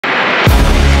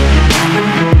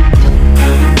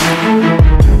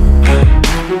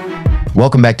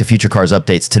Welcome back to Future Cars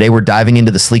Updates. Today we're diving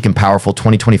into the sleek and powerful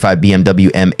 2025 BMW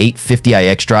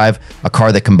M850i xDrive, a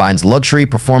car that combines luxury,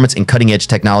 performance, and cutting-edge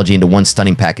technology into one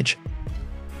stunning package.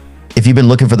 If you've been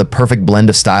looking for the perfect blend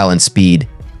of style and speed,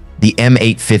 the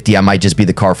M850i might just be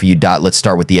the car for you. Let's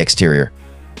start with the exterior.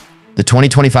 The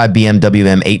 2025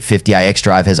 BMW M850i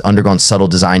xDrive has undergone subtle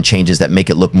design changes that make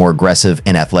it look more aggressive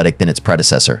and athletic than its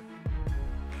predecessor.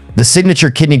 The signature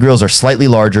kidney grills are slightly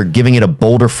larger, giving it a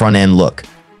bolder front-end look.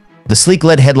 The sleek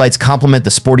LED headlights complement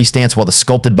the sporty stance, while the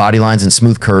sculpted body lines and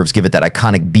smooth curves give it that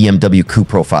iconic BMW Coupe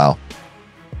profile.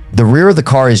 The rear of the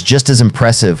car is just as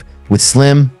impressive, with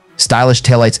slim, stylish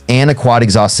taillights and a quad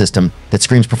exhaust system that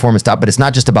screams performance. But it's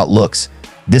not just about looks.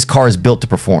 This car is built to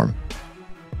perform.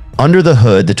 Under the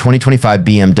hood, the 2025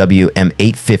 BMW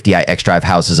M850i xDrive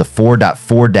houses a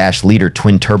 4.4-liter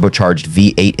twin-turbocharged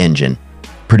V8 engine,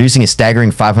 producing a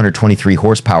staggering 523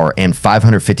 horsepower and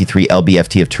 553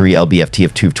 lb-ft of lb-ft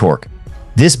of tube torque.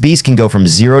 This beast can go from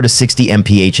 0 to 60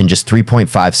 mph in just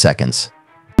 3.5 seconds,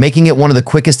 making it one of the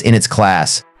quickest in its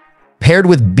class. Paired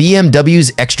with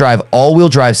BMW's xDrive all-wheel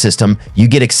drive system, you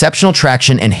get exceptional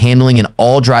traction and handling in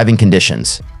all driving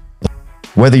conditions.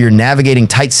 Whether you're navigating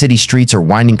tight city streets or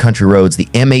winding country roads, the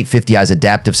M850i's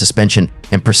adaptive suspension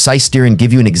and precise steering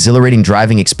give you an exhilarating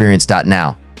driving experience.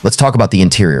 Now, let's talk about the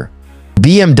interior.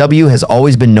 BMW has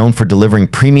always been known for delivering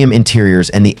premium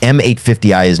interiors, and the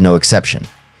M850i is no exception.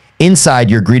 Inside,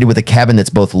 you're greeted with a cabin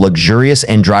that's both luxurious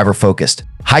and driver-focused.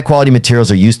 High-quality materials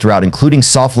are used throughout, including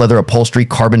soft leather upholstery,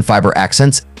 carbon fiber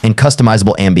accents, and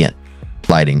customizable ambient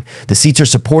lighting. The seats are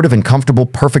supportive and comfortable,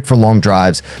 perfect for long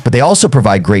drives, but they also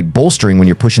provide great bolstering when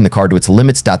you're pushing the car to its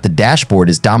limits. The dashboard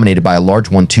is dominated by a large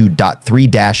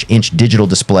 12.3-inch digital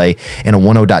display and a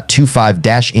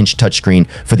 10.25-inch touchscreen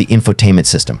for the infotainment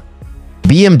system.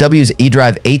 BMW's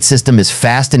eDrive 8 system is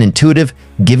fast and intuitive,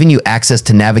 giving you access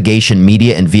to navigation,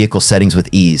 media, and vehicle settings with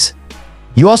ease.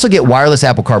 You also get wireless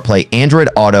Apple CarPlay, Android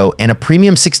Auto, and a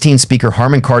premium 16-speaker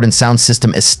Harman Kardon sound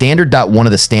system as standard. One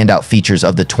of the standout features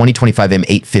of the 2025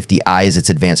 M850i is its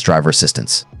advanced driver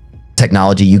assistance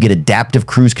technology. You get adaptive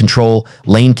cruise control,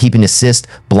 lane keeping assist,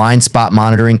 blind spot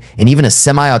monitoring, and even a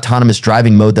semi-autonomous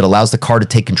driving mode that allows the car to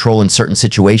take control in certain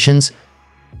situations.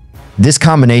 This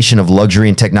combination of luxury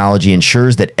and technology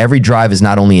ensures that every drive is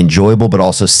not only enjoyable but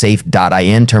also safe.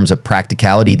 In terms of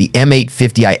practicality, the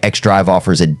M850i xDrive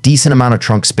offers a decent amount of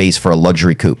trunk space for a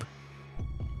luxury coupe.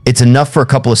 It's enough for a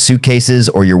couple of suitcases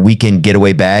or your weekend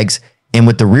getaway bags, and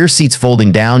with the rear seats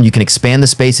folding down, you can expand the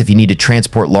space if you need to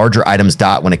transport larger items.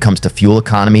 When it comes to fuel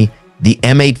economy, the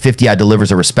M850i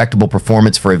delivers a respectable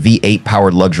performance for a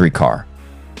V8-powered luxury car.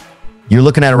 You're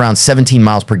looking at around 17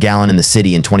 miles per gallon in the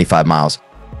city and 25 miles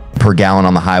per gallon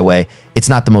on the highway. It's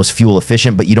not the most fuel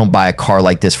efficient, but you don't buy a car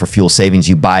like this for fuel savings.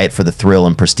 You buy it for the thrill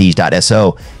and prestige.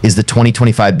 So, is the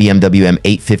 2025 BMW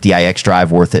M850i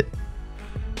xDrive worth it?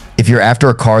 If you're after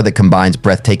a car that combines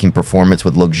breathtaking performance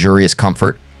with luxurious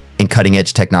comfort and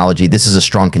cutting-edge technology, this is a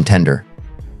strong contender.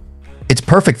 It's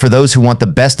perfect for those who want the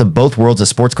best of both worlds, a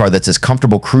sports car that's as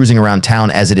comfortable cruising around town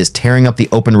as it is tearing up the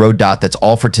open road. That's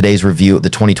all for today's review of the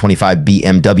 2025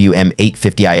 BMW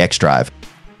M850i xDrive.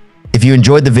 If you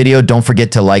enjoyed the video, don't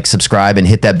forget to like, subscribe, and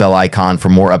hit that bell icon for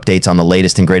more updates on the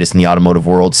latest and greatest in the automotive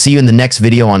world. See you in the next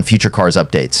video on Future Cars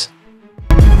Updates.